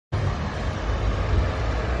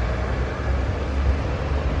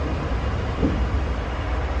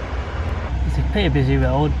pretty busy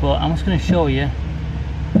road, but I'm just going to show you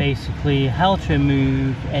basically how to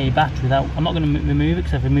remove a battery without, I'm not going to remove it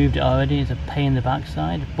because I've removed it already, it's a pain in the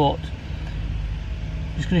backside, but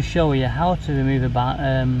I'm just going to show you how to remove a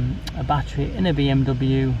battery in a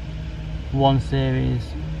BMW 1 Series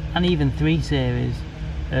and even 3 Series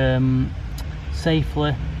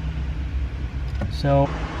safely. So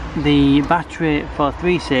the battery for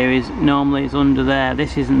 3 Series normally is under there.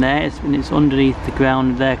 This isn't there, it's underneath the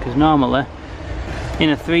ground there, because normally in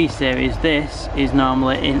a 3 Series this is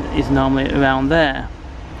normally around there,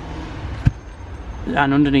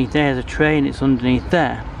 and underneath there is a tray and it's underneath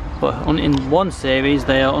there. But in 1 Series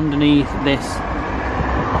they are underneath this,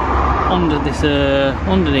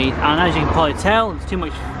 underneath, and as you can probably tell, there's too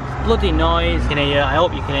much bloody noise. You can hear, I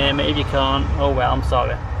hope you can hear me. If you can't, oh well, I'm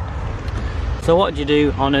sorry. So what do you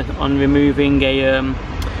do on removing a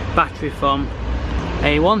battery from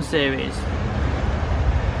a 1 Series?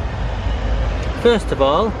 First of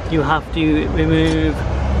all, you have to remove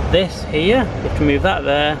this here, you have to remove that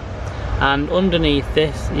there, and underneath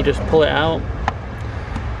this you just pull it out.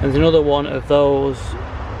 There's another one of those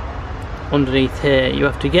underneath here, you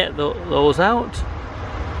have to get those out.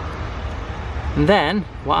 And then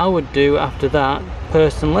what I would do after that,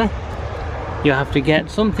 personally, you have to get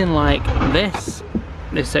something like this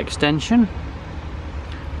extension,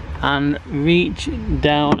 and reach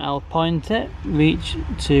down, I'll point it, reach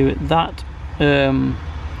to that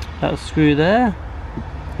screw there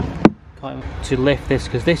to lift this,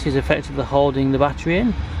 because this is effectively holding the battery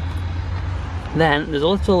in. Then there's a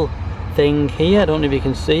little thing here, I don't know if you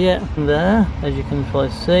can see it there, as you can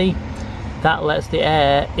probably see, that lets the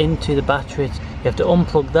air into the battery. You have to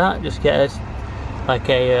unplug that, just get like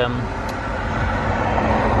a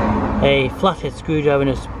flathead screwdriver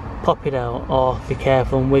and just pop it out, or be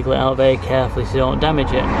careful and wiggle it out very carefully so you don't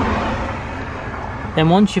damage it. Then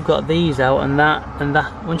once you've got these out and that,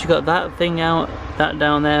 once you've got that thing out, that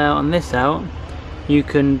down there out, and this out, you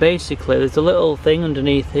can basically, there's a little thing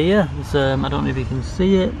underneath here, I don't know if you can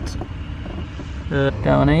see it,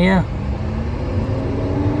 down here,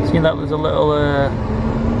 see that there's a little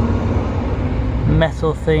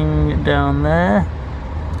metal thing down there.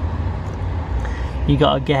 You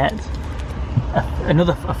gotta get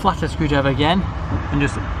a flathead screwdriver again and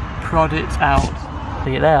just prod it out.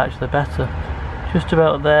 See it there, actually better. Just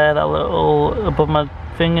about there, that little, above my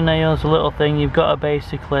fingernails, a little thing, you've got to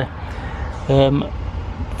basically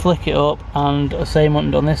flick it up, and the same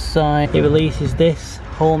on this side. It releases this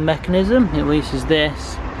whole mechanism, it releases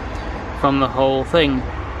this from the whole thing.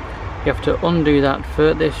 You have to undo that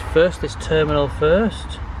this terminal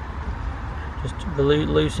first, just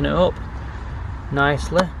loosen it up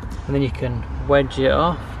nicely, and then you can wedge it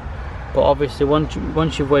off. But obviously once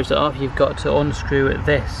you've wedged it off, you've got to unscrew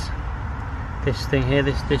this thing here,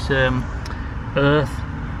 this earth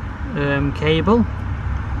cable.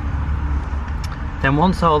 Then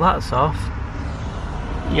once all that's off,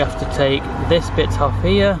 you have to take this bit off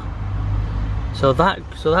here, so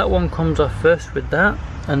that one comes off first with that,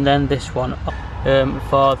 and then this one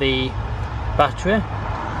for the battery.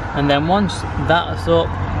 And then once that's up,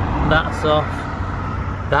 that's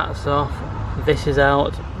off, this is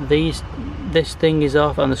out, this thing is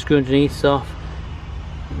off, and the screw underneath is off,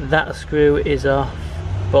 that screw is off,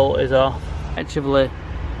 bolt is off. Actually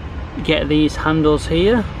get these handles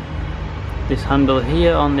here, this handle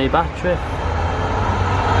here on the battery,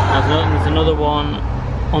 there's another one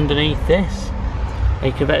underneath this,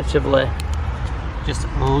 you can effectively just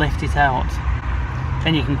lift it out.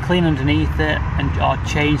 Then you can clean underneath it or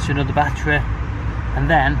change to another battery, and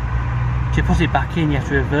then to put it back in you have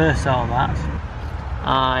to reverse all that.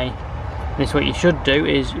 This what you should do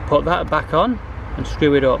is you put that back on and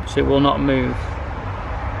screw it up so it will not move.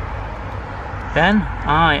 Then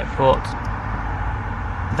I put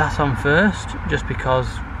that on first, just because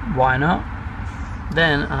why not.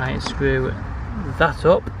 Then I screw that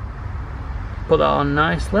up, put that on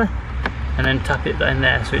nicely, and then tap it in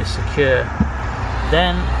there so it's secure.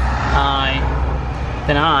 Then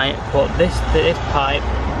I put this pipe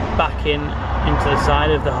back into the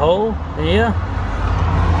side of the hole here.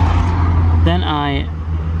 Then I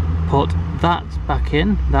put that back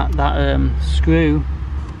in, that screw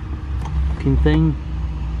looking thing,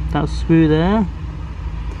 that screw there,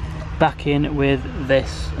 back in with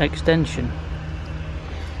this extension.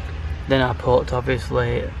 Then I put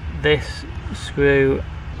obviously this screw,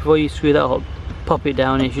 before you screw that up, pop it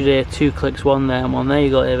down, you should hear 2 clicks, one there and one there, you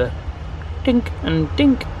got to hear a dink and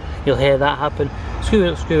dink, you'll hear that happen. Screw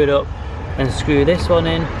it up, and screw this one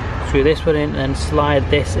in, and then slide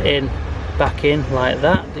this in, back in like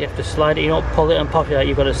that. You have to slide it, you don't pull it and pop it out,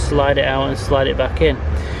 you've got to slide it out and slide it back in.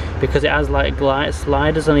 because it has like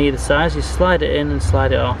sliders on either side, so you slide it in and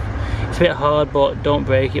slide it off. It's a bit hard, but don't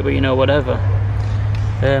break it, but you know, whatever.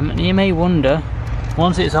 And you may wonder,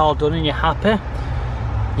 once it's all done and you're happy,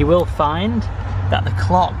 you will find that the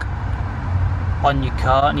clock on your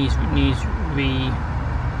car needs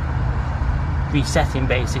resetting,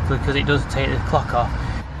 basically, because it does take the clock off.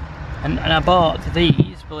 And I bought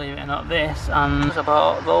these, believe it or not, this, and I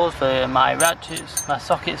bought those for my ratchets, my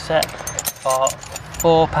socket set, for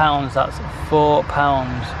 £4. That's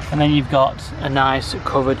 £4. And then you've got a nice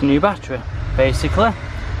covered new battery, basically.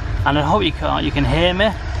 And I hope you can hear me,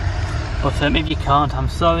 but if you can't, I'm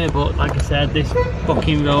sorry, but like I said, this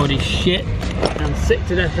fucking road is shit. I'm sick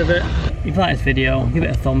to death of it. If you like this video, give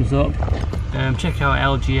it a thumbs up. Check out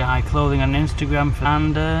LGI Clothing on Instagram,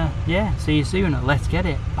 and yeah, see you soon. Let's get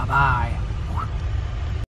it. Bye bye.